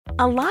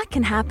A lot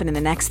can happen in the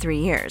next 3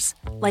 years.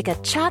 Like a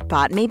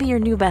chatbot may be your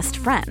new best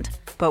friend.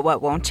 But what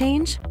won't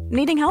change?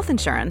 Needing health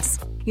insurance.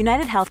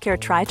 United Healthcare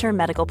Tri-Term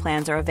Medical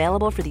Plans are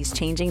available for these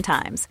changing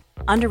times.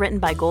 Underwritten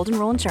by Golden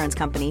Rule Insurance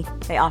Company,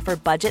 they offer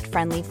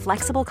budget-friendly,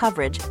 flexible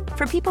coverage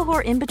for people who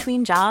are in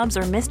between jobs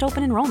or missed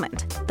open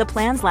enrollment. The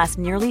plans last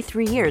nearly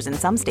 3 years in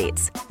some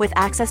states, with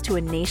access to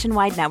a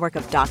nationwide network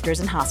of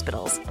doctors and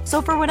hospitals.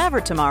 So for whatever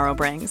tomorrow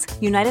brings,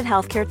 United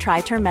Healthcare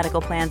Tri-Term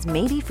Medical Plans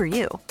may be for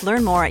you.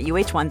 Learn more at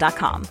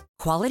uh1.com.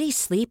 Quality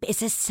sleep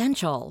is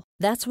essential.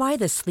 That's why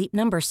the Sleep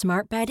Number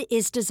Smart Bed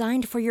is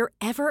designed for your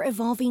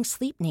ever-evolving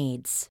sleep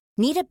needs.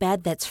 Need a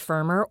bed that's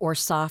firmer or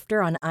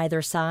softer on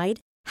either side?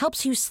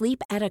 Helps you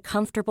sleep at a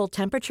comfortable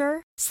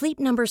temperature? Sleep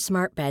Number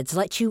Smart Beds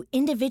let you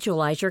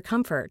individualize your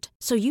comfort,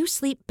 so you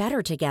sleep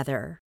better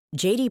together.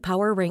 J.D.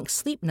 Power ranks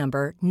Sleep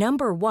Number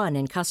number 1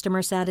 in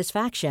customer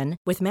satisfaction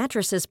with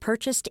mattresses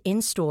purchased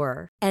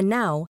in-store. And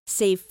now,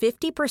 save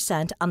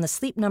 50% on the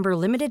Sleep Number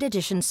Limited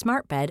Edition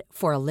Smart Bed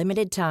for a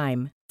limited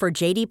time. For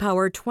J.D.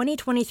 Power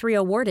 2023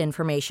 award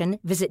information,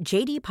 visit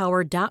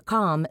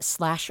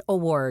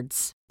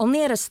jdpower.com/awards.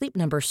 Only at a Sleep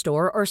Number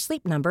store or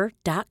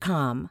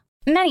sleepnumber.com.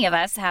 Many of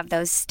us have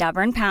those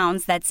stubborn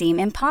pounds that seem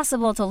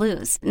impossible to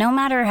lose, no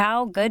matter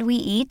how good we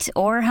eat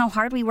or how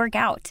hard we work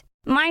out.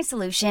 My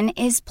solution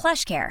is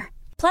PlushCare.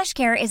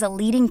 PlushCare is a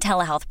leading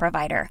telehealth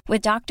provider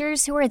with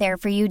doctors who are there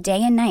for you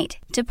day and night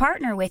to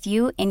partner with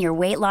you in your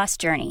weight loss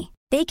journey.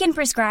 They can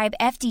prescribe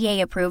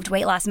FDA-approved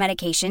weight loss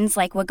medications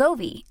like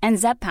Wegovy and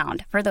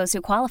Zepbound for those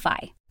who qualify.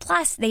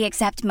 Plus, they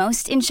accept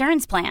most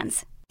insurance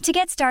plans. To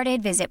get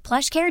started, visit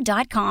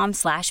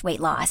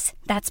plushcare.com/weightloss.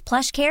 That's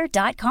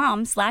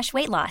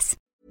plushcare.com/weightloss.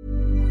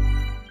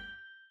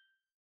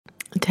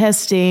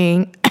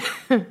 Testing.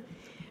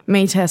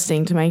 Me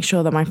testing to make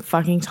sure that my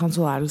fucking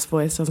tonsillitis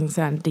voice doesn't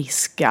sound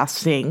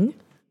disgusting.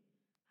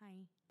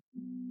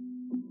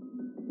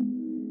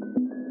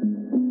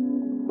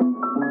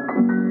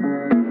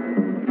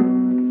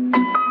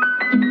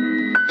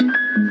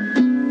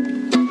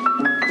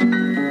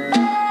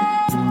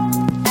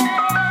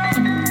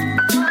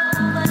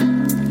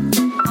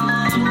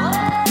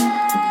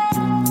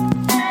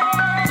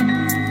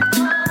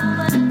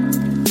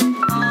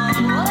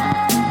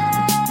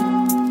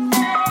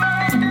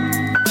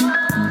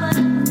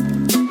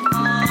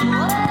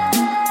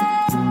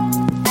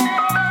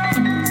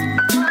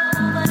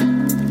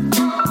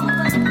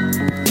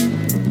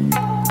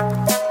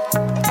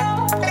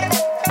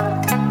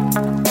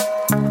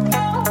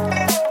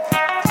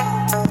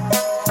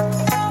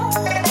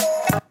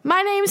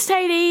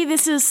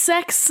 This is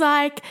Sex,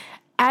 Psych,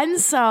 and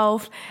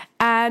Self,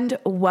 and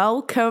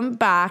welcome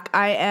back.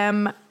 I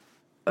am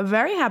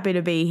very happy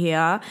to be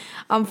here.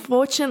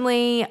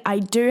 Unfortunately, I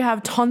do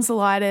have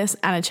tonsillitis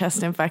and a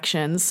chest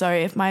infection, so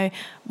if my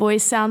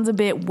voice sounds a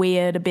bit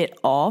weird, a bit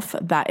off,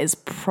 that is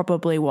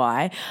probably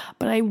why.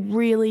 But I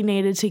really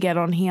needed to get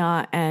on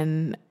here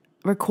and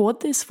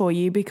record this for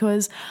you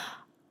because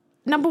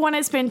number one,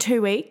 it's been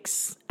 2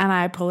 weeks and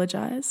I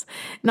apologize.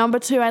 Number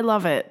two, I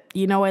love it.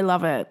 You know I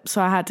love it.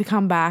 So I had to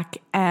come back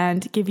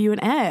and give you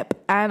an app.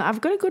 And I've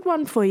got a good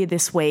one for you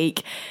this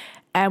week,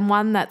 and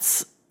one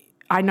that's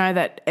I know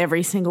that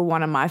every single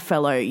one of my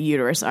fellow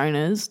uterus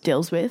owners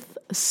deals with.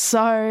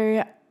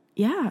 So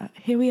yeah,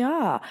 here we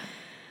are.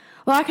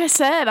 Like I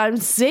said, I'm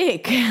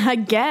sick.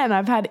 Again,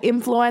 I've had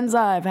influenza,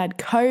 I've had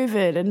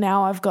COVID, and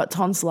now I've got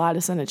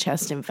tonsillitis and a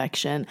chest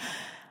infection.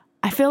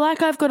 I feel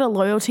like I've got a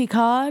loyalty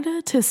card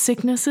to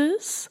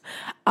sicknesses.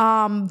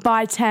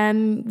 Buy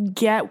 10,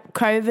 get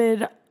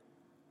COVID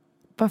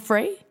for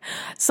free.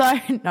 So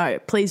no,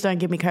 please don't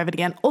give me COVID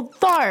again.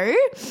 Although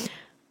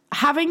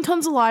having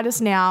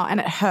tonsillitis now, and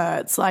it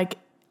hurts, like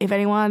if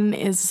anyone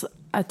is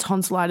a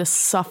tonsillitis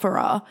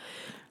sufferer,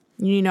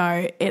 you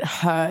know, it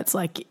hurts.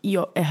 Like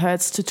it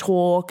hurts to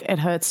talk, it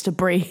hurts to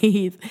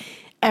breathe.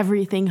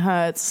 Everything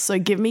hurts. So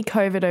give me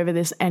COVID over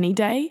this any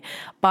day.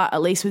 But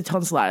at least with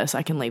tonsillitis,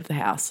 I can leave the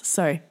house.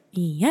 So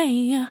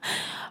yeah.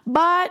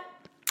 But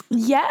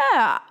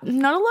yeah,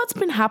 not a lot's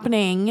been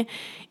happening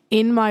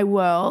in my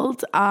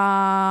world.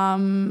 I've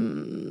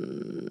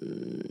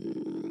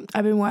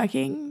been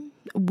working.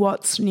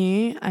 What's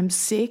new? I'm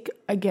sick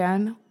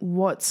again.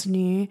 What's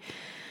new?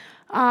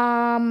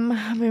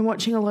 I've been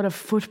watching a lot of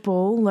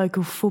football,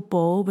 local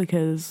football,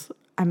 because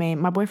I mean,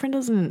 my boyfriend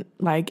doesn't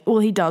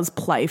he does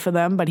play for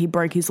them, but he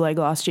broke his leg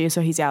last year,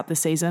 so he's out this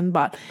season.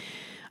 But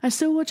I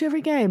still watch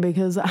every game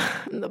because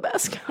I'm the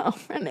best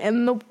girlfriend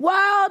in the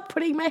world,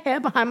 putting my hair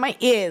behind my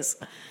ears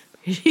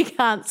because you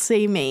can't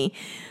see me.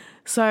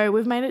 So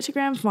we've made it to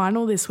grand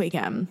final this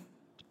weekend,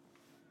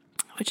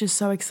 which is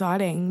so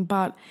exciting.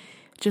 But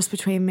just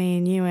between me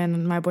and you,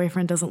 and my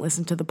boyfriend doesn't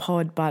listen to the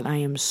pod, but I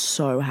am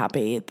so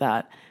happy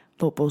that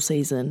football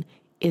season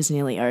is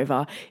nearly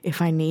over.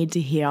 If I need to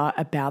hear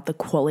about the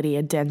quality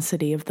and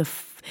density of the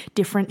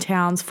different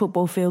towns'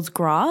 football fields'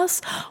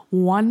 grass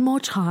one more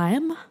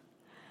time,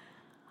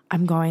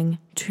 I'm going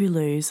to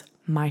lose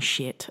my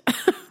shit.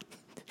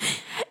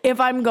 If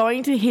I'm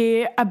going to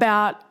hear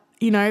about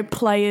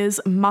players'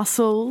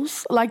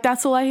 muscles. Like,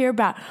 that's all I hear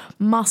about,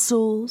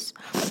 muscles.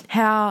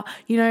 How,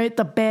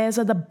 the Bears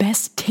are the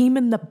best team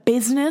in the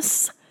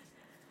business.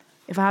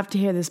 If I have to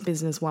hear this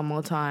business one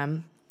more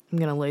time, I'm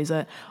going to lose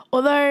it.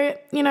 Although,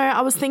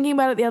 I was thinking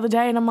about it the other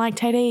day and I'm like,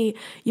 Teddy,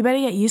 you better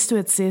get used to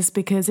it, sis,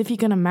 because if you're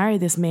going to marry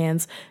this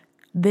man,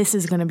 this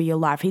is going to be your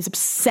life. He's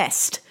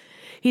obsessed.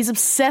 He's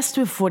obsessed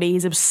with footy.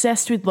 He's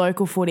obsessed with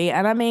local footy.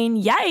 And I mean,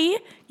 yay,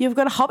 you've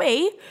got a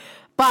hobby.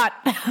 But,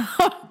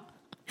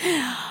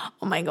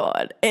 oh my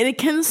God, it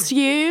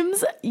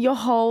consumes your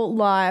whole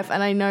life.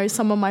 And I know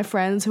some of my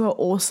friends who are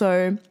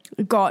also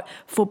got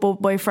football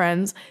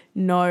boyfriends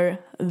know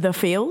the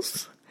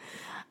feels.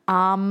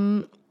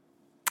 Football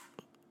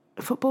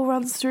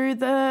runs through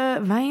the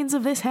veins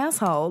of this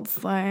household.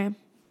 So,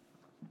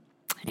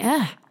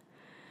 yeah,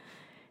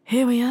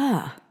 here we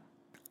are.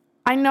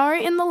 I know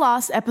in the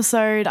last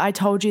episode I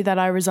told you that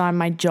I resigned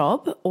my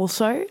job.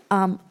 Also,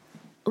 a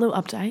little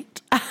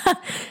update.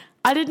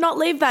 I did not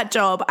leave that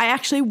job. I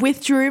actually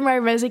withdrew my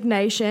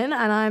resignation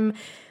and I'm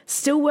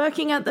still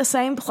working at the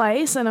same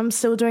place and I'm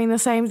still doing the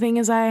same thing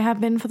as I have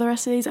been for the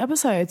rest of these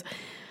episodes.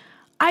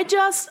 I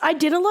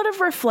did a lot of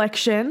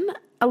reflection.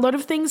 A lot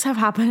of things have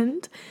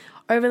happened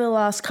over the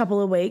last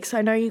couple of weeks.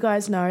 I know you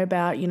guys know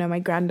about, my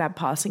granddad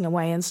passing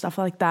away and stuff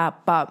like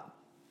that. But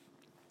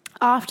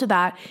after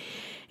that,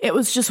 it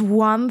was just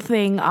one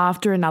thing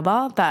after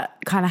another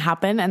that kind of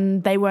happened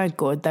and they weren't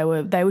good. They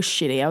were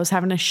shitty. I was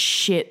having a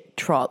shit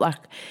trot. Like,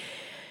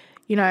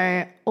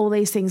 all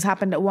these things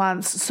happened at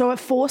once. So it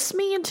forced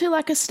me into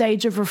like a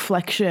stage of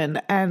reflection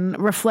and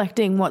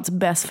reflecting what's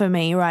best for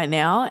me right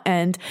now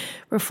and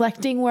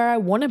reflecting where I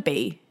want to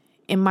be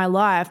in my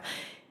life.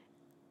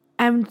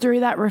 And through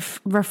that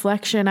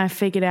reflection, I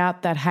figured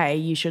out that, hey,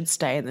 you should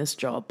stay in this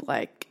job.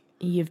 Like,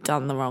 you've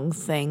done the wrong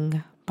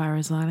thing by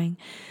resigning.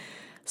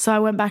 So I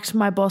went back to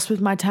my boss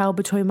with my tail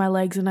between my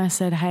legs and I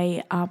said,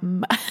 hey,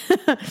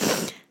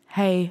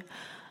 hey,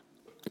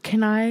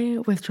 can I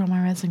withdraw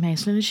my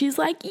resignation? And she's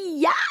like,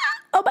 yeah,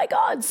 oh my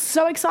God,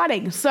 so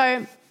exciting. So,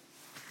 I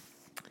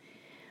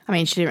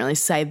mean, she didn't really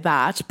say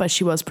that, but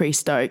she was pretty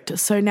stoked.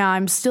 So now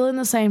I'm still in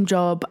the same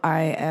job.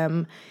 I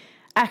am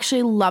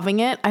actually loving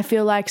it. I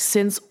feel like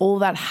since all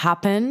that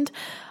happened,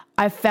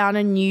 I found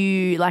a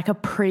new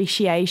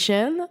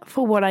appreciation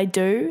for what I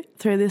do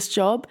through this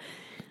job.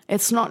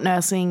 It's not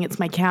nursing, it's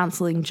my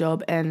counselling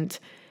job, and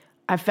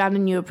I found a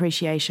new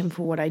appreciation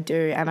for what I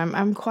do, and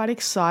I'm quite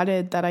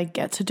excited that I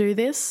get to do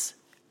this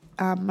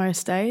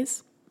most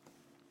days.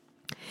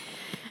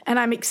 And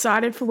I'm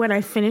excited for when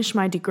I finish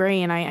my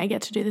degree and I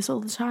get to do this all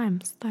the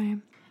time. So,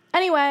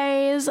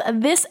 anyways,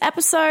 this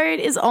episode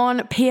is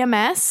on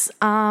PMS,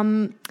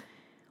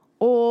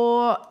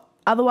 or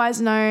otherwise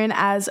known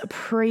as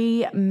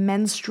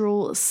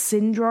premenstrual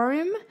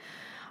syndrome.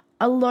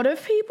 A lot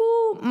of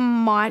people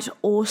might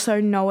also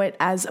know it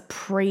as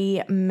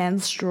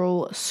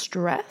premenstrual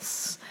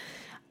stress,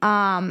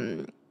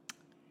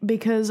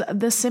 because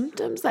the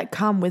symptoms that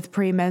come with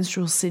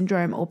premenstrual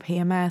syndrome or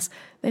PMS,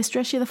 they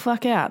stress you the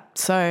fuck out.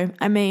 So,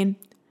 I mean,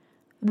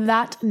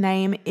 that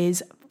name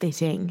is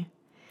fitting.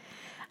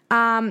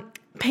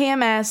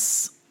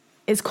 PMS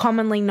is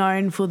commonly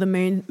known for the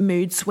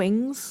mood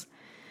swings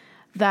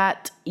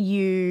that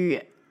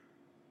you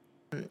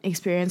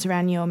experience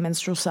around your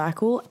menstrual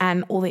cycle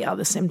and all the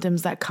other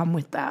symptoms that come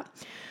with that.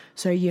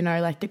 So,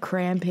 like the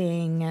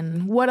cramping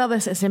and what other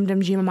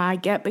symptoms you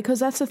might get, because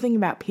that's the thing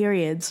about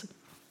periods.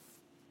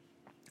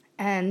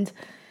 And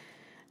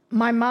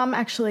my mum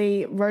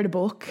actually wrote a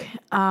book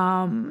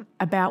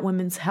about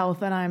women's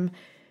health, and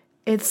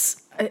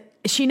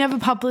she never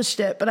published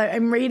it, but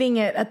I'm reading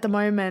it at the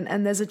moment,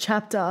 and there's a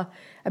chapter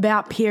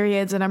about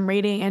periods, and I'm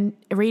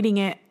reading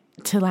it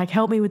to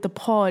help me with the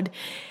pod.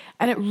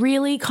 And it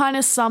really kind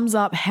of sums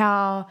up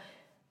how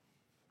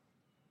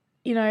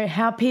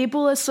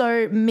people are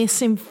so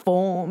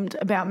misinformed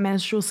about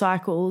menstrual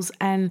cycles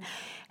and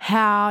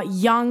how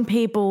young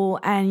people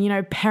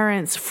and,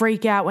 parents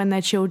freak out when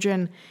their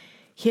children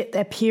hit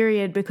their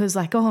period because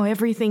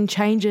everything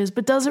changes.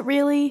 But does it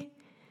really?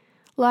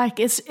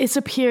 It's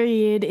a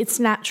period. It's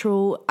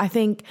natural. I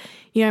think,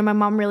 my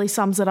mum really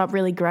sums it up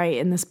really great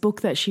in this book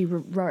that she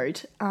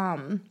wrote.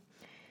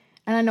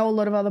 And I know a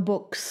lot of other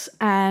books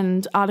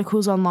and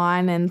articles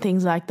online and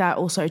things like that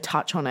also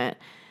touch on it.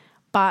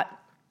 But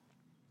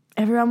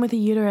everyone with a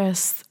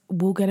uterus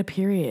will get a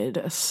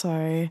period. So,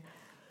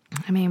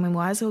 I mean, we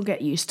might as well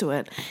get used to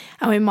it.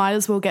 And we might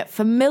as well get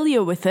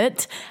familiar with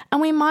it.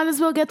 And we might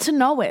as well get to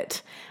know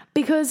it.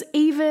 Because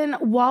even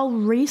while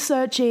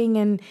researching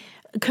and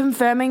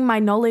confirming my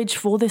knowledge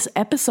for this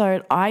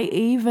episode, I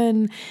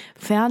even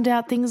found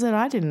out things that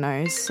I didn't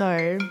know.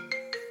 So,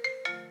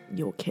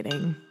 you're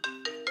kidding.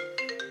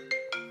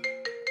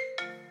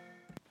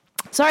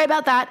 Sorry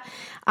about that.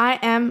 I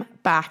am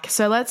back.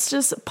 So let's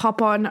just pop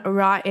on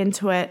right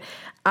into it.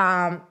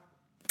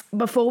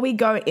 Before we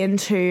go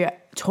into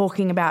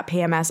talking about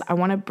PMS, I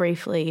want to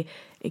briefly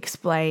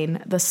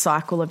explain the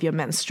cycle of your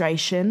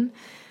menstruation.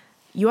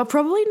 You are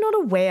probably not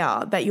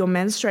aware that your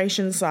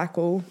menstruation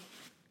cycle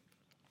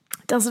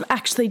doesn't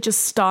actually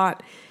just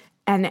start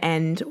and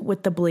end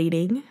with the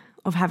bleeding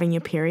of having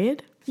your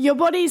period. Your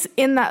body's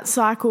in that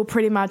cycle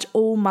pretty much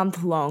all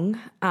month long,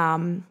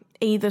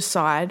 either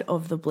side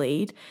of the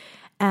bleed.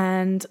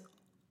 And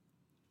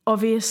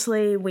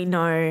obviously we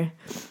know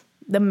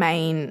the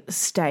main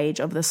stage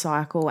of the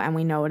cycle, and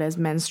we know it as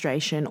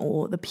menstruation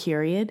or the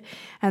period.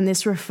 And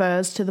this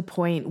refers to the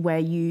point where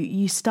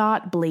you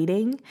start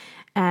bleeding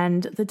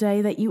and the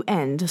day that you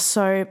end.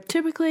 So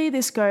typically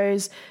this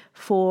goes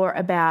for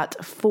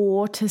about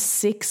 4 to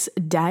 6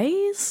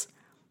 days,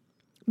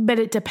 but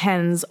it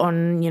depends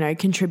on,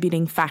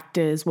 contributing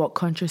factors, what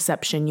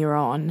contraception you're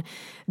on,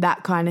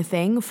 that kind of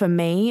thing. For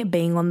me,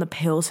 being on the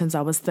pill since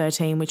I was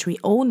 13, which we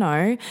all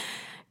know,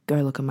 go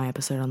look at my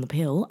episode on the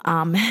pill.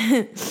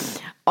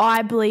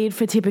 I bleed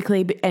for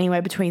typically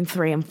anywhere between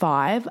 3 and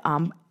 5.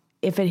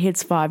 If it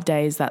hits 5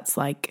 days, that's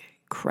like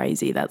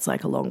crazy. That's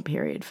like a long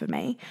period for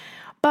me.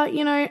 But,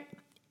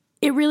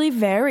 it really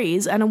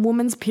varies. And a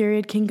woman's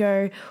period can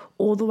go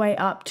all the way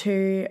up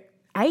to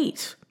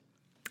 8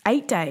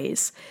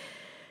 days.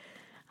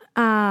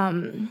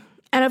 And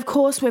of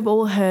course, we've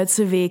all heard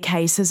severe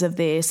cases of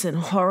this and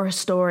horror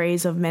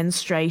stories of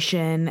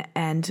menstruation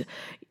and,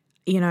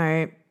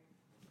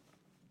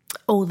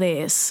 all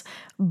this.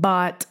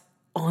 But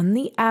on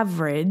the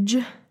average,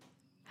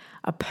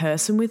 a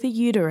person with a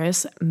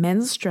uterus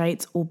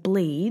menstruates or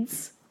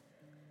bleeds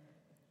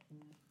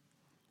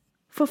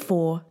for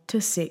 4 to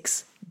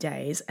 6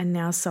 days. And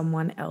now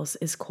someone else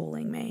is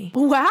calling me.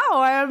 Wow,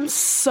 I am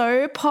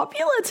so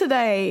popular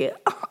today.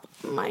 Oh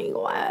my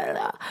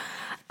God.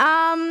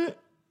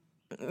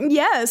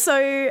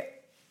 So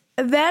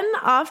then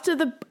after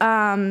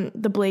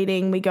the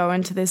bleeding, we go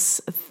into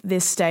this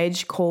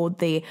stage called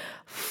the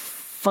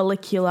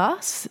follicular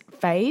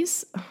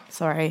phase.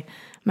 Sorry,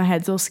 my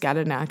head's all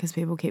scattered now because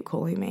people keep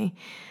calling me.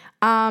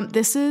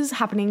 This is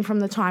happening from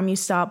the time you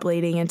start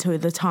bleeding until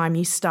the time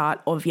you start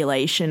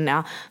ovulation.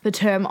 Now, the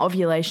term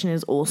ovulation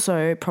is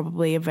also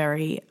probably a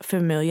very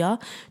familiar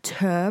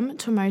term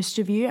to most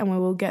of you, and we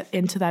will get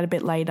into that a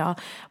bit later.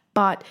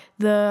 But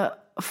the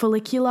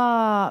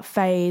follicular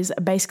phase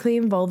basically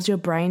involves your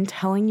brain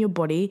telling your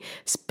body,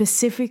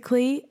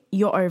 specifically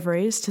your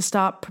ovaries, to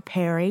start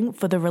preparing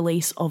for the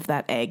release of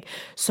that egg.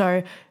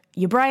 So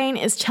your brain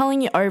is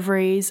telling your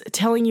ovaries,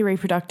 telling your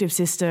reproductive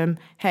system,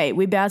 hey,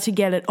 we're about to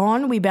get it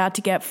on, we're about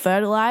to get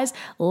fertilized,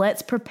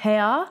 let's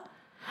prepare,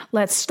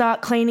 let's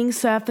start cleaning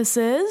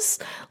surfaces,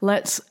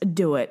 let's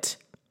do it.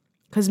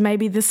 Because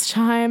maybe this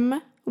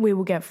time we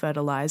will get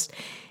fertilized.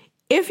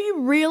 If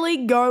you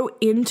really go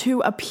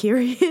into a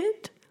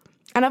period,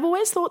 and I've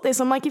always thought this,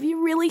 I'm like, if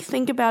you really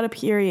think about a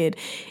period,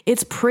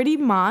 it's pretty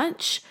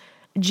much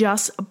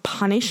just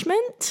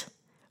punishment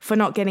for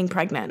not getting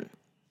pregnant.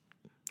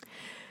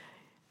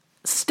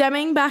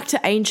 Stemming back to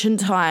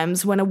ancient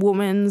times when a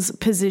woman's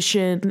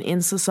position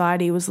in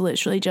society was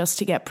literally just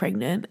to get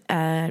pregnant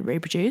and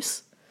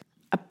reproduce,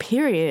 a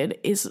period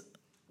it's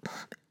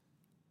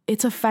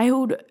a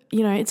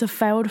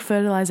failed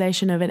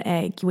fertilization of an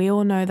egg. We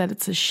all know that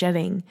it's a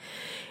shedding.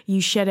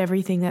 You shed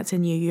everything that's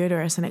in your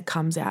uterus and it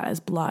comes out as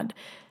blood.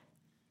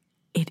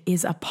 It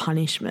is a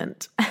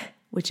punishment,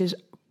 which is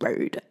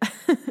rude.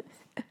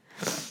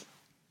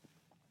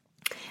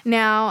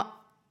 Now,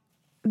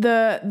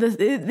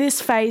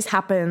 this phase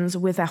happens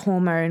with a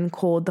hormone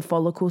called the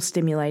follicle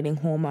stimulating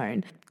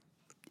hormone.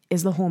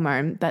 Is the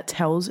hormone that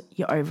tells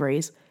your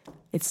ovaries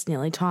it's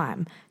nearly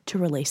time to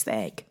release the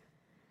egg,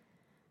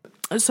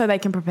 so they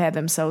can prepare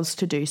themselves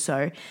to do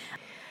so.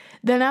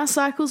 Then our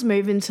cycles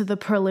move into the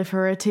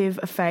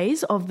proliferative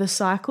phase of the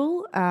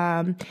cycle,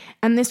 and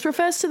this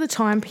refers to the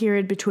time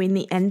period between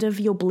the end of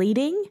your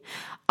bleeding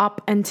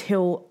up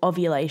until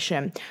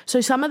ovulation.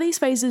 So some of these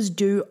phases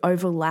do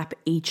overlap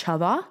each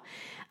other,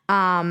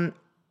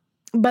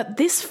 but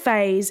this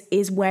phase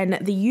is when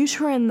the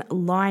uterine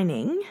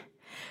lining,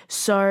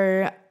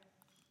 so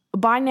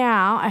by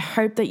now, I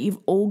hope that you've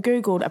all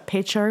Googled a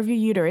picture of your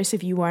uterus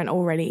if you weren't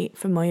already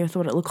familiar with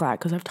what it looked like,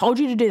 because I've told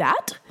you to do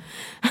that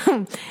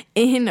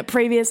in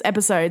previous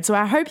episodes. So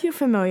I hope you're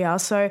familiar.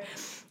 So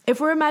if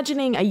we're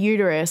imagining a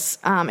uterus,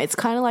 it's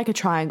kind of like a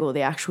triangle,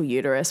 the actual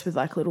uterus with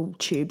like little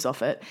tubes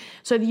off it.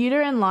 So the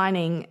uterine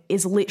lining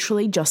is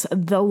literally just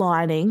the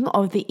lining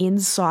of the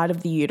inside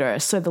of the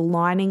uterus. So the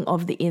lining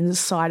of the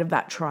inside of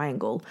that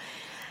triangle.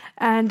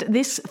 And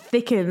this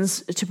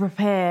thickens to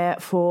prepare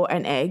for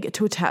an egg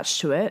to attach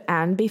to it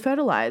and be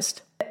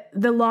fertilized.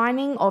 The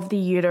lining of the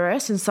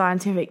uterus in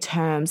scientific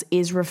terms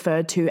is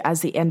referred to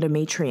as the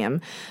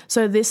endometrium.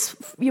 So this,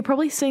 you're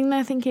probably sitting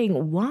there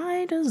thinking,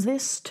 why does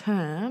this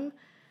term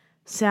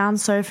sound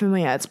so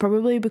familiar? It's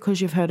probably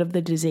because you've heard of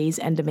the disease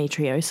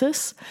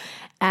endometriosis.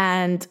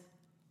 And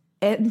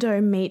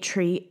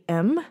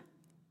endometrium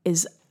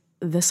is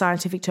the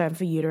scientific term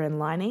for uterine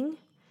lining.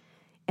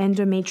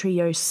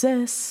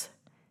 Endometriosis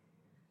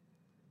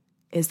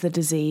is the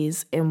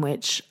disease in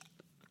which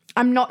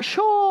I'm not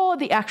sure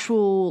the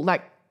actual,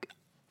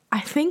 I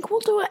think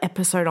we'll do an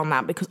episode on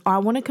that because I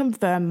want to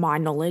confirm my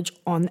knowledge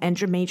on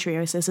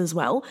endometriosis as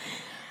well.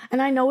 And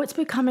I know it's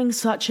becoming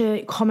such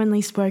a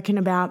commonly spoken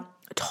about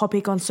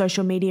topic on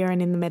social media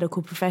and in the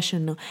medical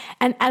profession,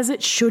 and as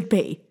it should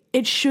be.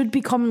 It should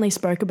be commonly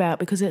spoke about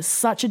because it's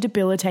such a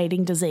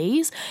debilitating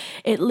disease.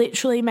 It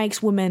literally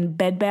makes women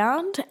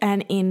bedbound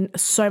and in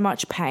so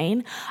much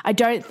pain. I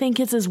don't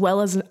think it's as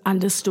well as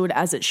understood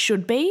as it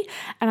should be.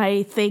 And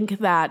I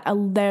think that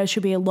there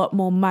should be a lot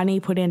more money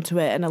put into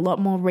it and a lot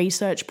more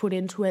research put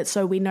into it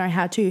so we know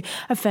how to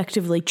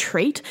effectively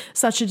treat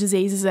such a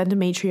disease as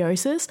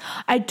endometriosis.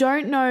 I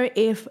don't know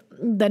if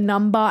the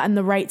number and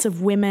the rates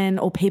of women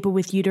or people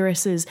with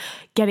uteruses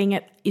getting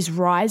it is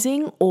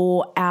rising,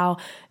 or our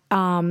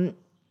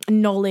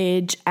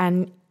knowledge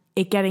and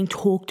it getting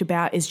talked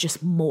about is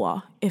just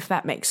more, if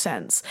that makes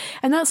sense.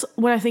 And that's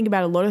when I think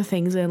about a lot of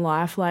things in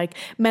life, like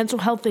mental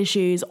health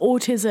issues,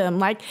 autism,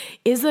 like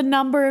is the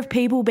number of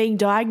people being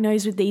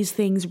diagnosed with these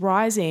things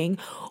rising,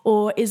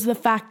 or is the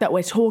fact that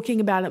we're talking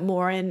about it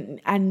more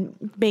and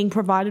being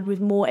provided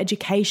with more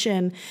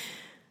education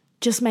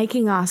just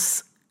making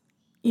us,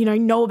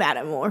 know about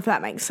it more, if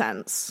that makes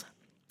sense.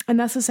 And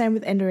that's the same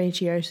with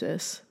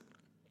endometriosis.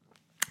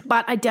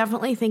 But I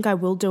definitely think I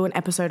will do an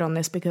episode on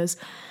this because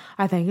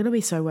I think it'll be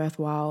so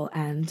worthwhile.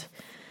 And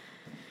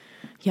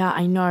yeah,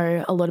 I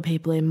know a lot of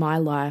people in my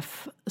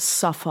life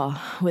suffer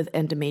with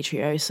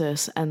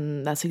endometriosis,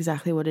 and that's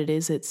exactly what it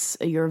is.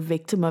 You're a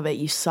victim of it.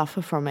 You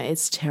suffer from it.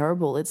 It's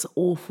terrible. It's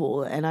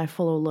awful. And I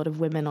follow a lot of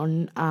women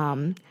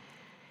on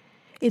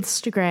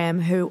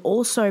Instagram who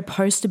also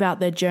post about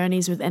their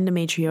journeys with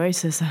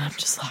endometriosis, and I'm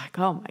just like,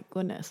 oh my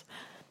goodness.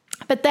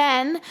 But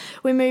then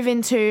we move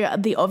into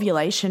the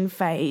ovulation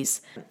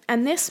phase,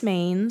 and this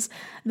means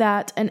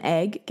that an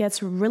egg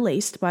gets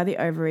released by the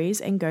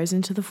ovaries and goes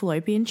into the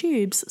fallopian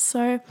tubes.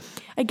 So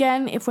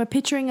again, if we're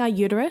picturing our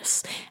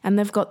uterus and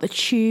they've got the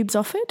tubes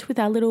off it with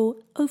our little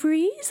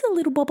ovaries, the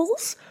little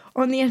bubbles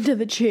on the end of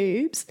the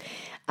tubes,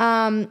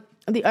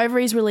 the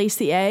ovaries release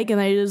the egg and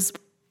they just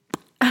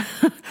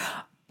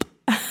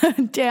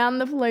down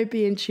the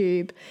fallopian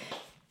tube.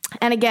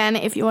 And again,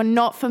 if you are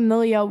not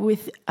familiar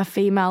with a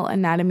female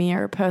anatomy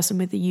or a person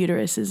with a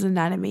uterus's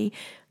anatomy,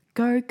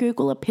 go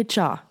Google a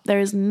picture. There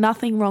is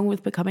nothing wrong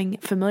with becoming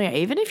familiar.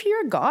 Even if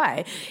you're a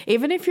guy,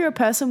 even if you're a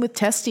person with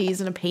testes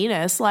and a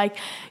penis, like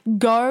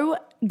go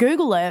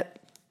Google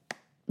it.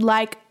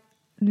 Like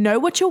know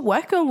what you're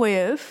working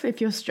with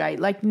if you're straight.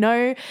 Like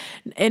know,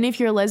 and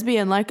if you're a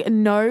lesbian, like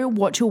know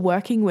what you're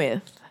working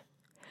with.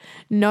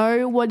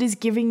 Know what is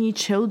giving you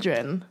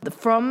children.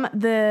 From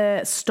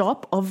the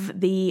stop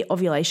of the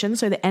ovulation,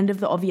 so the end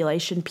of the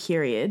ovulation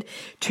period,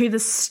 to the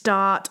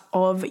start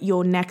of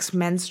your next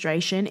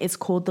menstruation, it's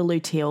called the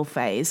luteal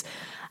phase.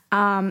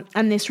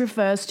 And this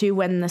refers to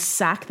when the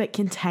sac that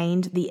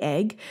contained the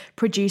egg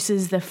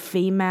produces the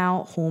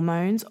female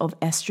hormones of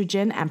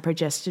estrogen and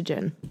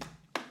progesterone.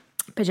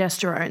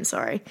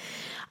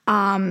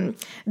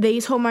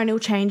 These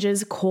hormonal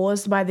changes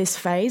caused by this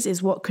phase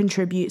is what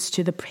contributes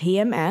to the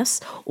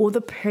PMS or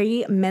the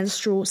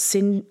premenstrual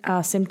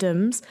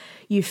symptoms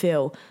you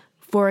feel.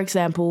 For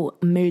example,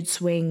 mood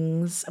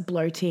swings,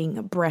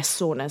 bloating, breast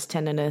soreness,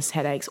 tenderness,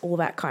 headaches, all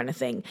that kind of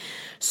thing.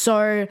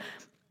 So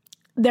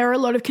there are a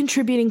lot of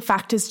contributing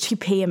factors to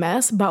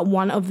PMS, but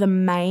one of the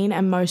main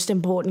and most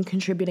important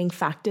contributing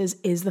factors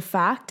is the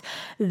fact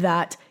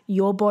that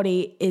your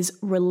body is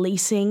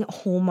releasing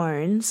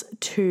hormones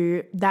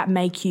that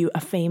make you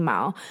a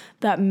female,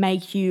 that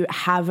make you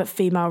have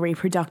female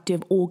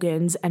reproductive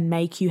organs and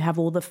make you have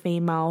all the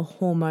female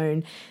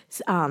hormone,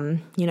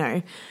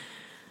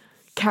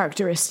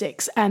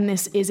 characteristics. And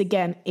this is,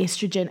 again,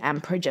 estrogen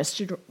and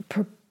progesterone.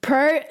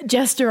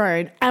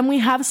 And we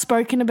have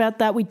spoken about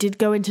that. We did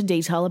go into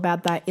detail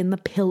about that in the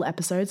pill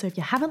episode. So if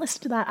you haven't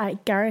listened to that,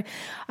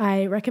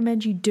 I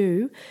recommend you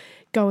do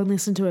go and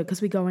listen to it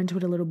because we go into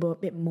it a little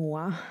bit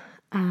more.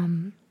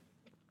 But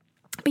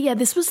yeah,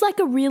 this was like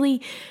a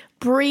really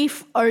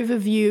brief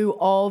overview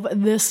of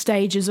the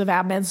stages of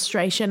our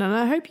menstruation, and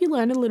I hope you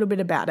learned a little bit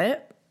about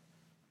it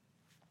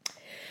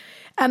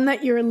and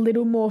that you're a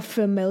little more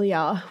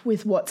familiar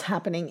with what's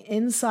happening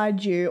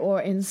inside you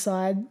or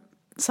inside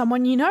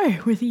someone you know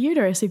with a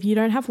uterus if you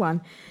don't have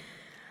one.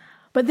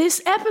 But this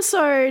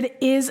episode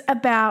is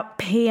about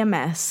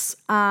PMS.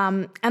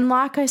 And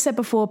like I said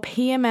before,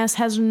 PMS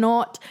has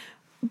not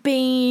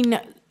been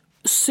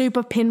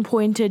super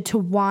pinpointed to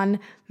one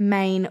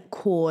main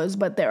cause,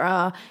 but there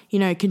are,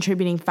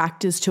 contributing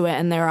factors to it,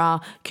 and there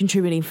are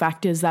contributing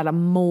factors that are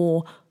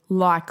more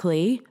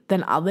likely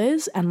than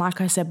others. And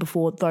like I said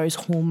before, those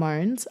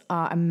hormones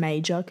are a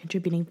major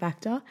contributing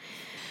factor.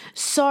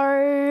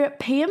 So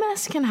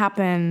PMS can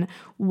happen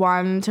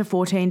 1 to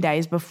 14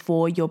 days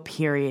before your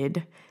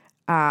period.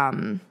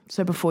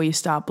 So before you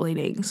start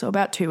bleeding. So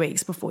about 2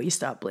 weeks before you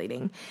start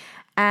bleeding.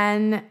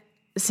 And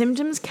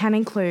symptoms can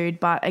include,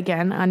 but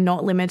again, are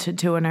not limited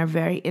to and are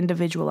very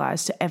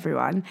individualized to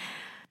everyone.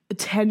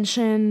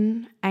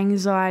 Tension,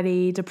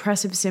 anxiety,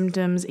 depressive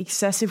symptoms,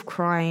 excessive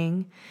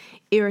crying,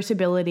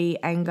 irritability,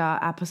 anger,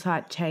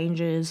 appetite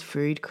changes,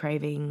 food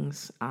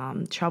cravings,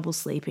 trouble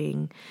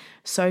sleeping,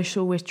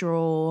 social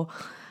withdrawal,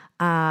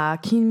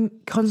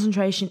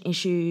 concentration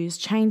issues,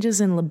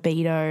 changes in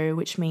libido,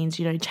 which means,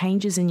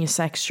 changes in your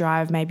sex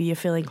drive. Maybe you're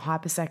feeling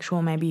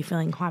hypersexual, maybe you're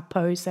feeling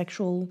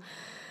hyposexual.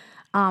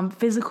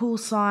 Physical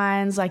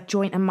signs like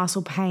joint and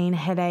muscle pain,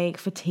 headache,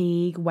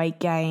 fatigue, weight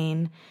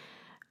gain.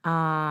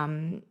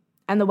 And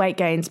the weight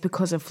gain's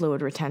because of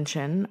fluid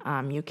retention.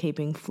 You're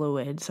keeping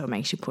fluid, so it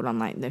makes you put on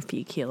like a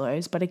few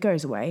kilos, but it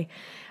goes away.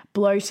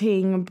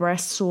 Bloating,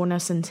 breast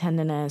soreness and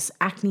tenderness,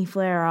 acne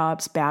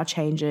flare-ups, bowel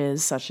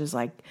changes such as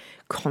like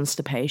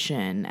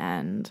constipation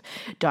and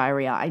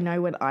diarrhea. I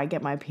know when I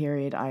get my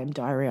period, I am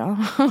diarrhea.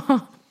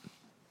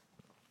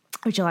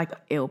 Which are like,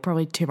 ew,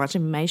 probably too much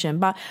information.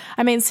 But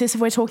I mean, sis,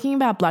 if we're talking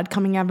about blood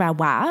coming out of our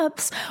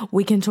waps,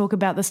 we can talk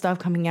about the stuff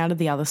coming out of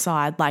the other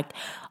side. Like,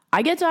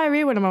 I get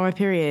diarrhea when I'm on my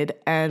period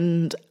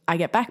and I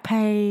get back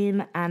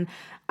pain, and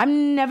I've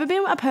never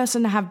been a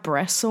person to have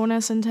breast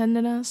soreness and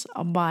tenderness,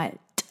 but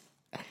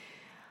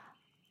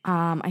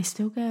I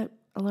still get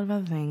a lot of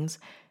other things.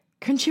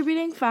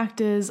 Contributing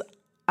factors,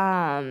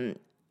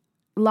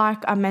 like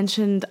I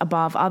mentioned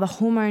above, are the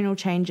hormonal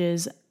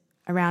changes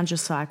around your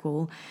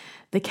cycle,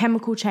 the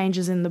chemical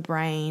changes in the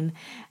brain,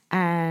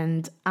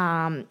 and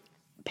PMS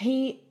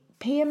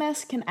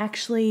can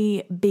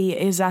actually be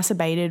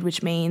exacerbated,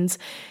 which means,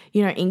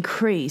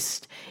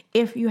 increased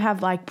if you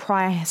have like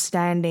prior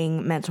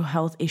standing mental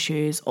health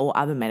issues or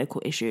other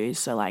medical issues.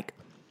 So like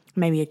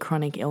maybe a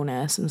chronic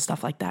illness and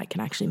stuff like that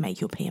can actually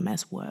make your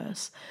PMS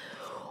worse.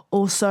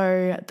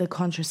 Also, the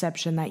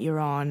contraception that you're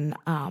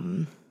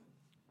on.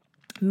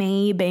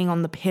 Me being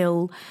on the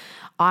pill,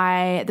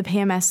 the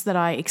PMS that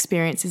I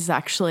experience is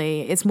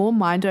actually, it's more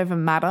mind over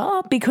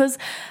matter, because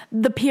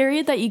the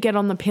period that you get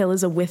on the pill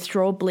is a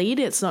withdrawal bleed.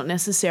 It's not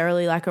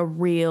necessarily like a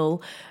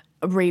real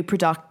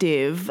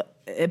reproductive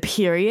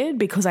period,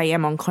 because I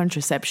am on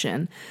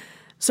contraception.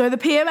 So the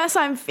PMS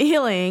I'm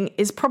feeling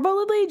is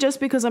probably just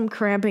because I'm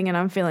cramping and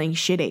I'm feeling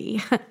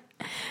shitty.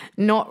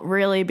 Not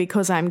really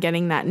because I'm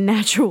getting that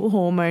natural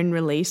hormone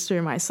release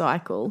through my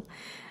cycle.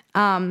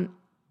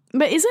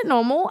 But is it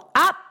normal?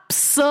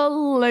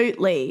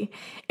 Absolutely.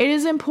 It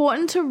is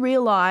important to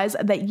realize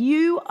that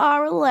you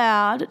are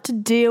allowed to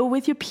deal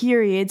with your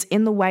periods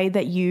in the way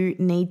that you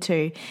need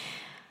to.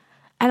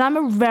 And I'm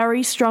a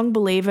very strong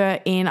believer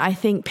in, I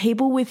think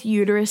people with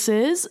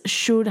uteruses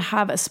should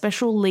have a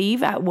special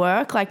leave at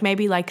work, like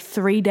maybe like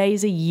 3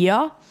 days a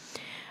year.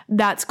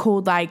 That's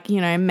called like,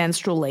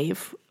 menstrual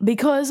leave,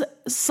 because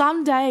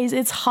some days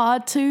it's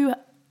hard to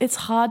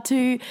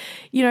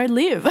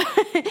live.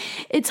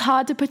 It's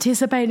hard to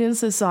participate in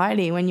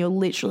society when you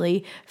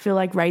literally feel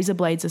like razor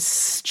blades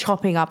are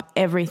chopping up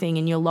everything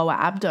in your lower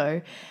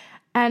abdo.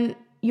 And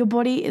your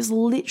body is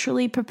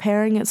literally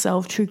preparing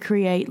itself to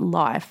create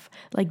life.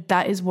 Like,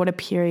 that is what a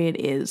period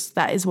is.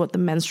 That is what the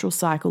menstrual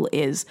cycle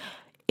is.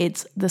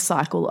 It's the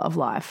cycle of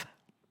life.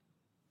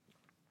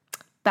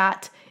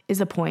 That is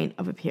the point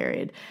of a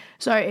period.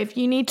 So if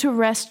you need to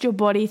rest your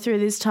body through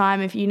this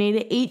time, if you need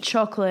to eat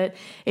chocolate,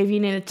 if you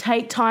need to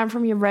take time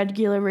from your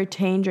regular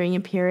routine during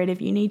your period,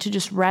 if you need to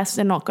just rest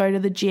and not go to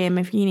the gym,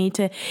 if you need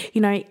to,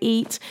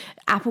 eat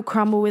apple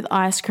crumble with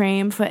ice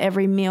cream for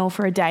every meal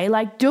for a day,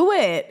 like, do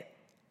it.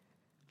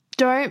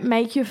 Don't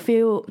make you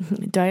feel,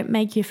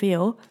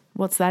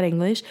 what's that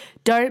English?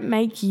 Don't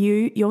make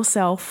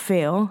yourself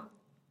feel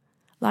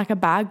like a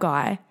bad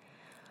guy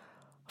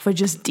for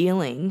just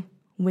dealing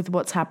with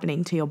what's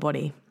happening to your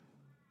body.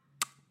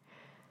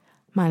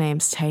 My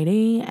name's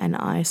Tatey and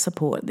I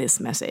support this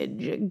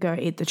message. Go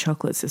eat the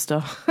chocolate,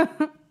 sister.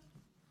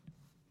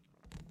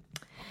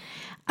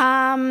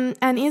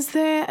 And is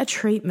there a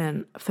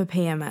treatment for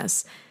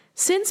PMS?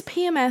 Since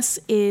PMS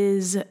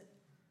is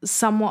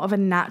somewhat of a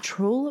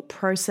natural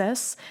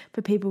process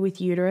for people with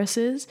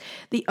uteruses,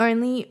 the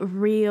only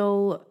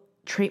real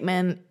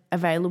treatment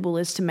available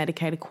is to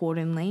medicate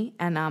accordingly.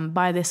 And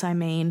by this I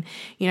mean,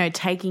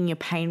 taking your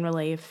pain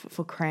relief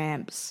for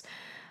cramps.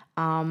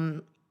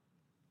 Usually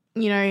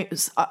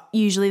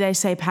they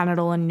say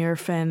Panadol and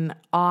Nurofen.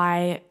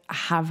 I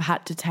have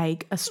had to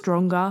take a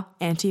stronger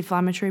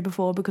anti-inflammatory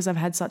before because I've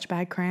had such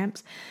bad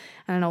cramps.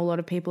 And I know a lot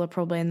of people are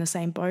probably in the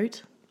same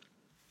boat.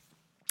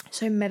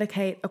 So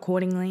medicate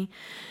accordingly.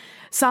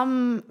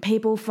 Some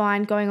people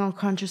find going on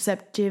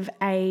contraceptive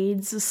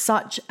aids,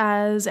 such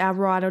as our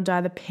Ride or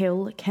Die the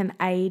pill, can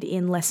aid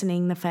in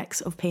lessening the effects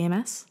of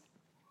PMS.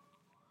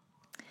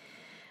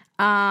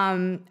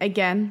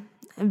 Again,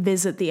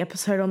 visit the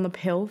episode on the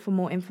pill for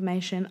more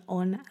information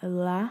on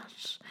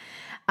that.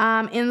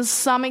 In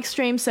some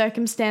extreme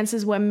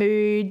circumstances where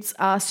moods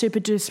are super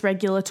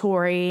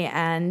dysregulatory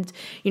and,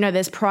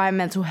 there's prior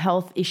mental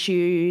health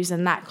issues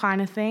and that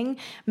kind of thing,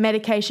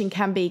 medication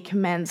can be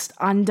commenced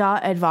under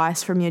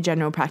advice from your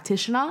general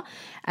practitioner.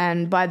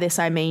 And by this,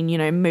 I mean,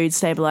 mood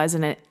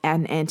stabilizers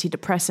and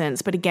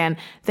antidepressants. But again,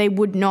 they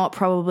would not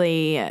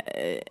probably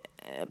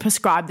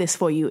prescribe this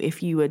for you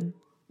if you were,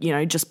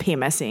 just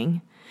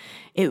PMSing.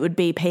 It would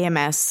be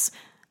PMS,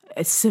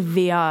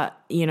 severe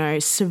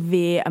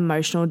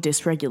emotional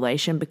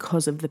dysregulation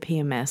because of the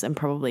PMS and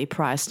probably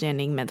prior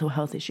standing mental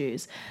health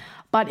issues.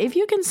 But if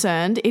you're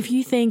concerned, if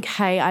you think,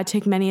 hey, I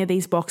tick many of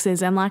these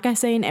boxes, and like I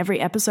say in every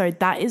episode,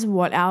 that is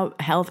what our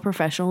health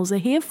professionals are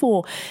here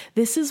for.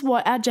 This is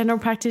what our general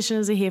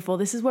practitioners are here for.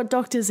 This is what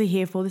doctors are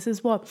here for. This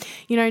is what,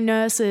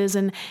 nurses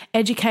and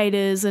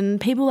educators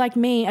and people like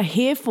me are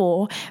here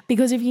for.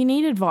 Because if you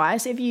need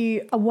advice, if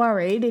you are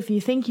worried, if you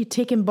think you're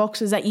ticking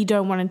boxes that you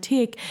don't want to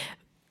tick,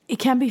 it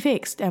can be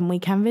fixed, and we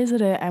can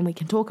visit it, and we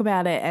can talk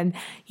about it, and,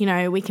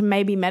 we can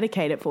maybe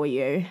medicate it for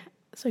you.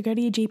 So go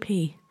to your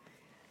GP.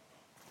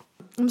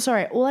 I'm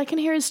sorry, all I can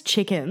hear is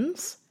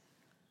chickens.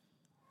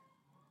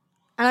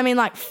 And I mean,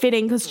 like,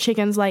 fitting because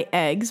chickens lay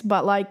eggs,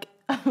 but, like,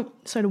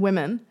 so do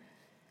women.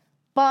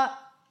 But,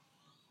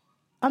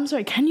 I'm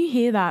sorry, can you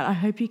hear that? I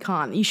hope you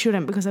can't. You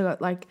shouldn't, because I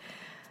got, like,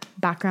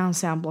 background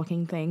sound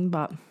blocking thing,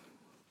 but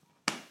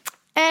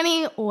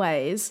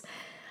anyways,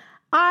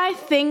 I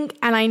think,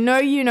 and I know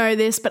you know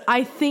this, but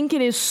I think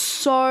it is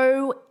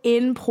so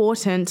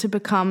important to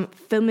become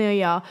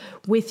familiar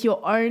with your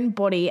own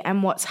body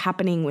and what's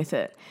happening with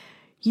it.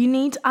 You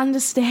need to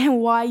understand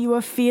why you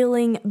are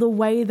feeling the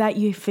way that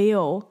you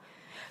feel.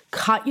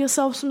 Cut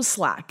yourself some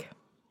slack,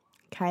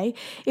 okay?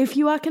 If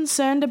you are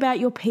concerned about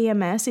your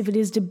PMS, if it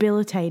is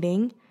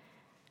debilitating,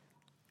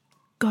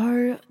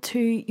 go to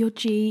your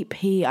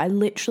GP. I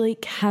literally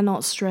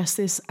cannot stress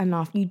this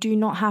enough. You do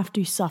not have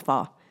to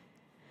suffer,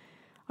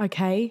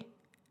 okay?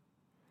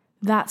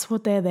 That's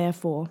what they're there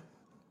for.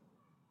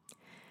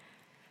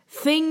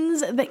 Things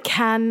that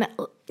can,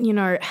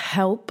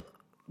 help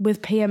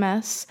with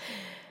PMS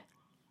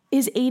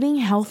is eating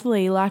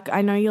healthily. Like,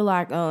 I know you're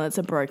like, oh, it's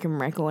a broken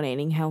record,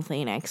 eating healthy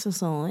and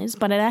exercise,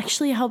 but it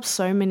actually helps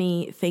so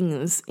many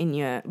things in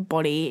your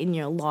body, in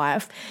your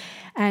life.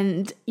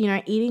 And,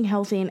 eating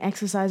healthy and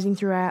exercising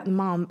throughout the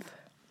month,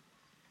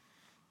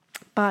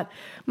 but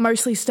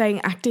mostly staying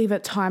active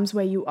at times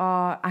where you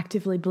are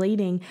actively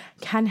bleeding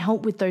can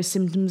help with those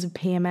symptoms of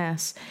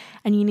PMS.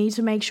 And you need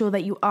to make sure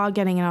that you are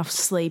getting enough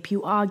sleep,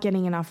 you are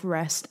getting enough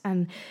rest.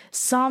 And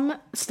some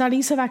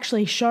studies have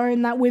actually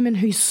shown that women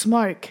who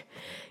smoke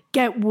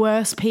get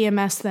worse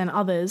PMS than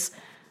others.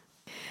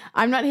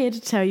 I'm not here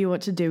to tell you what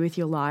to do with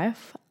your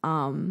life, but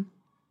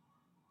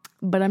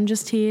I'm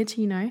just here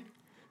to,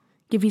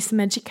 give you some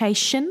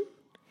education,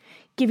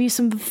 give you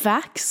some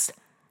facts,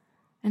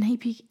 and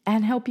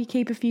help you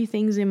keep a few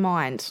things in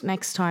mind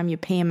next time you're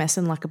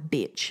PMSing like a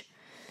bitch.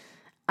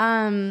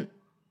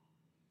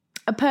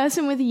 A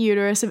person with a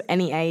uterus of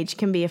any age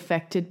can be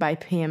affected by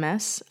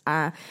PMS,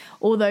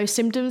 although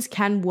symptoms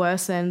can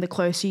worsen the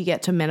closer you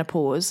get to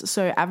menopause.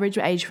 So average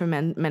age for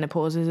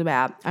menopause is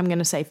about, I'm going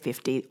to say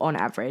 50 on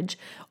average.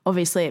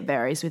 Obviously, it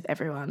varies with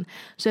everyone.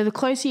 So the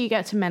closer you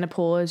get to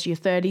menopause, your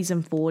 30s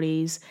and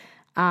 40s,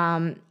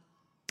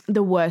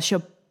 the worse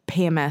your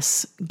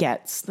PMS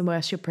gets, the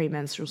worse your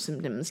premenstrual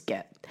symptoms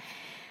get.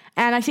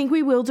 And I think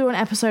we will do an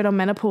episode on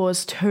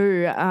menopause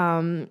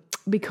too,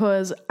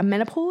 because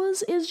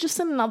menopause is just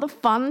another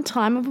fun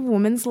time of a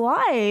woman's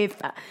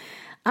life.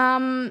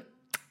 And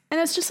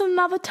it's just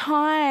another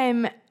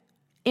time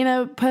in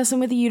a person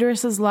with a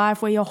uterus's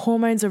life where your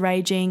hormones are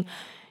raging,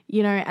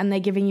 and they're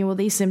giving you all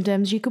these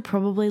symptoms you could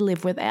probably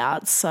live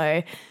without.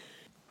 So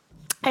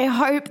I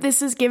hope this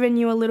has given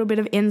you a little bit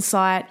of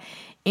insight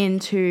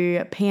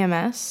into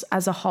PMS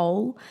as a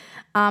whole.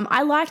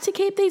 I like to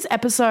keep these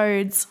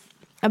episodes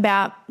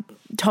about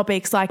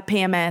topics like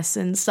PMS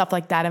and stuff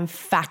like that, and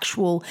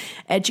factual,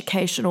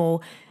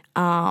 educational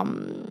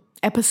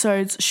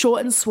episodes,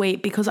 short and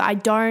sweet, because I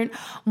don't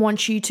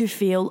want you to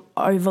feel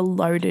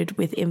overloaded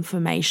with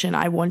information.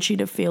 I want you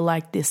to feel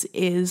like this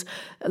is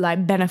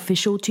like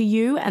beneficial to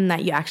you, and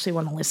that you actually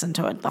want to listen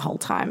to it the whole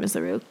time is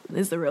the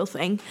real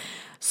thing.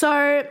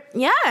 So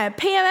yeah,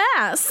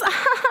 PMS,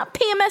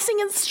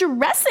 PMSing and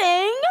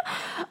stressing.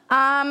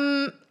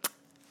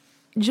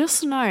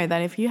 Just know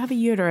that if you have a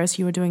uterus,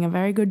 you are doing a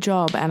very good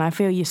job, and I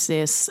feel you,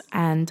 sis.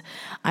 And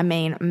I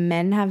mean,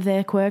 men have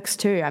their quirks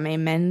too. I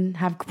mean, men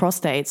have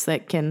prostates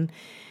that can,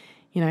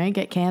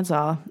 get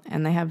cancer,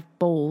 and they have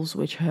balls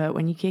which hurt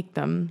when you kick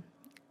them,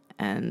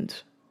 and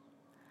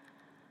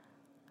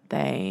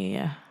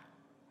they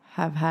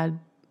have had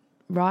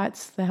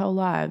rights their whole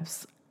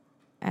lives,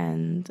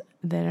 and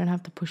they don't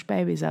have to push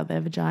babies out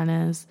their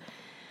vaginas.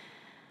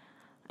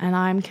 And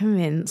I'm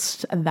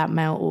convinced that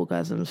male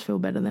orgasms feel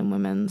better than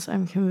women's.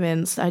 I'm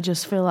convinced. I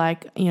just feel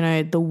like,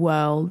 the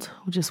world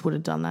just would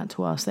have done that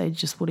to us. They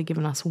just would have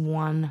given us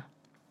one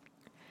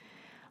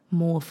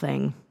more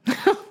thing.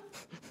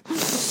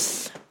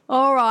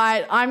 All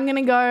right, I'm going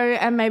to go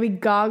and maybe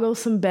gargle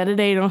some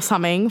betadine or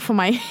something for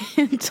my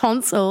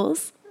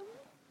tonsils.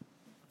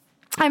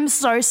 I'm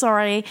so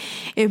sorry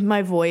if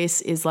my voice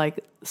is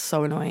like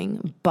so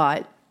annoying,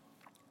 but,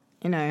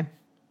 I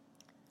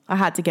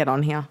had to get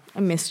on here. I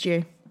missed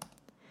you.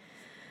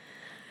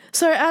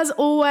 So as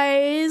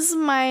always,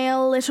 my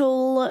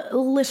little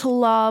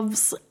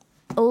loves,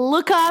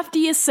 look after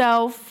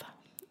yourself,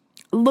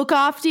 look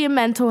after your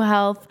mental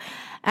health,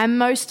 and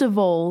most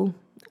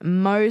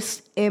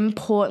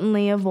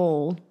importantly of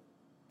all,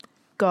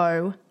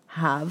 go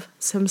have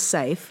some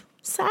safe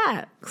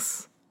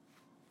sex.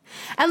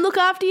 And look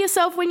after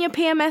yourself when you're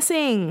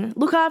PMSing.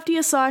 Look after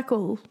your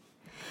cycle.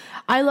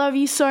 I love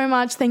you so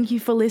much. Thank you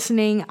for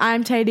listening.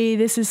 I'm Teddy.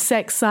 This is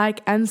Sex,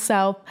 Psych, and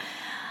Self.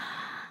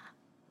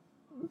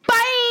 Bye!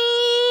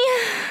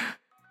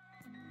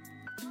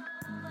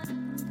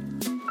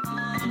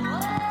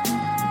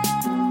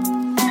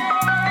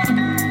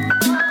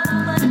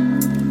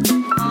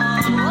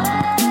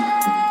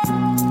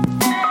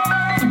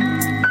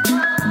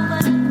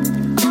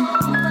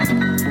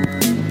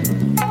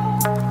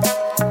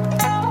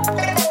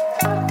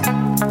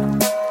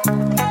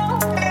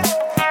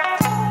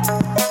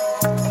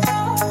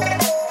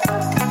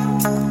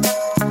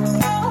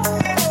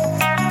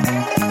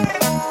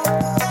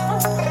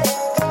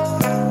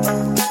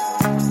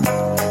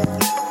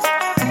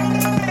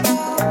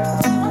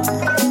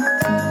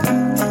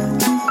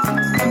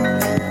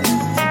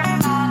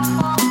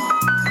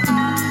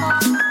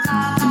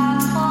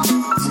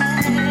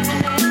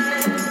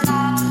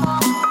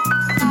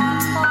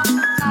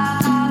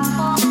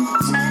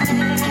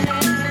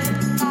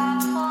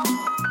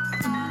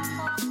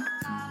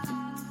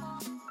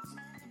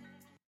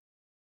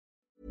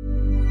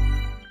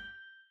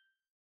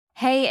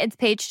 Hey, it's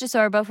Paige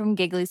DeSorbo from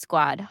Giggly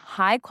Squad.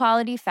 High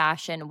quality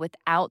fashion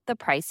without the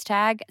price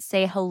tag.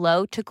 Say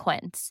hello to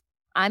Quince.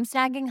 I'm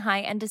snagging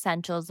high-end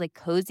essentials like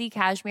cozy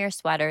cashmere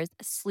sweaters,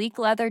 sleek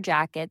leather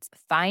jackets,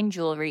 fine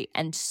jewelry,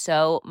 and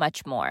so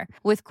much more.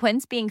 With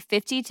Quince being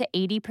 50 to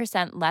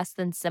 80% less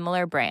than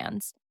similar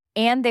brands.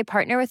 And they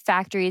partner with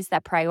factories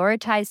that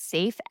prioritize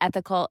safe,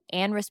 ethical,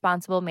 and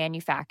responsible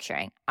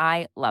manufacturing.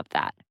 I love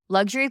that.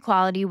 Luxury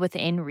quality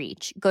within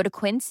reach. Go to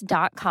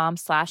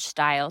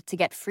quince.com/style to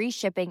get free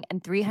shipping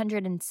and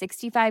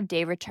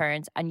 365-day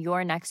returns on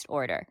your next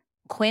order.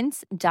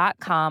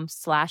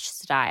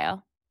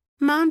 Quince.com/style.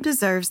 Mom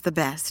deserves the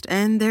best,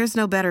 and there's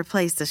no better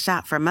place to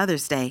shop for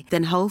Mother's Day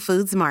than Whole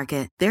Foods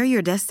Market. They're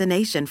your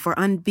destination for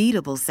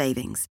unbeatable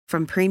savings,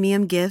 from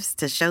premium gifts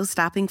to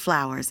show-stopping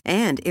flowers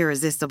and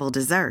irresistible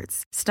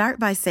desserts. Start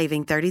by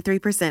saving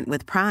 33%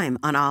 with Prime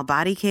on all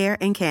body care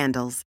and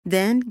candles.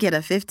 Then get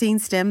a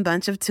 15-stem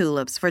bunch of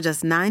tulips for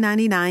just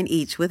 $9.99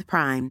 each with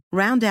Prime.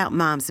 Round out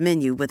Mom's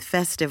menu with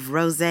festive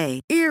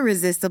rosé,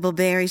 irresistible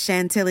berry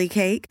chantilly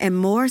cake, and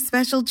more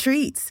special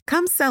treats.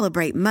 Come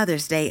celebrate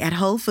Mother's Day at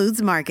Whole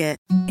Foods Market.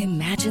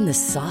 Imagine the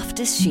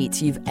softest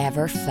sheets you've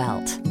ever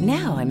felt.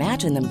 Now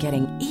imagine them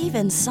getting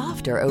even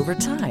softer over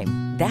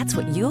time. That's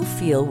what you'll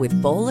feel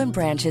with Boll &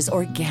 Branch's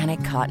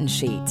organic cotton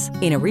sheets.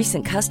 In a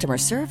recent customer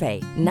survey,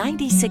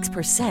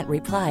 96%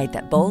 replied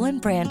that Boll &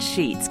 Branch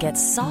sheets get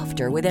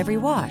softer with every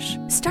wash.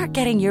 Start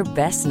getting your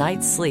best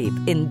night's sleep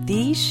in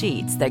these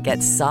sheets that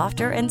get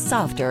softer and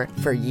softer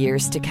for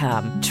years to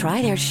come.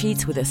 Try their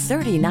sheets with a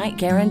 30-night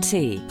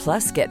guarantee.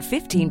 Plus, get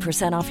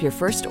 15% off your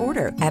first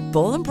order at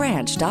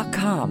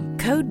bollandbranch.com.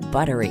 Code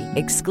BUTTERY.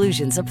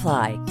 Exclusions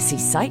apply. See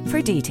site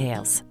for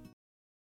details.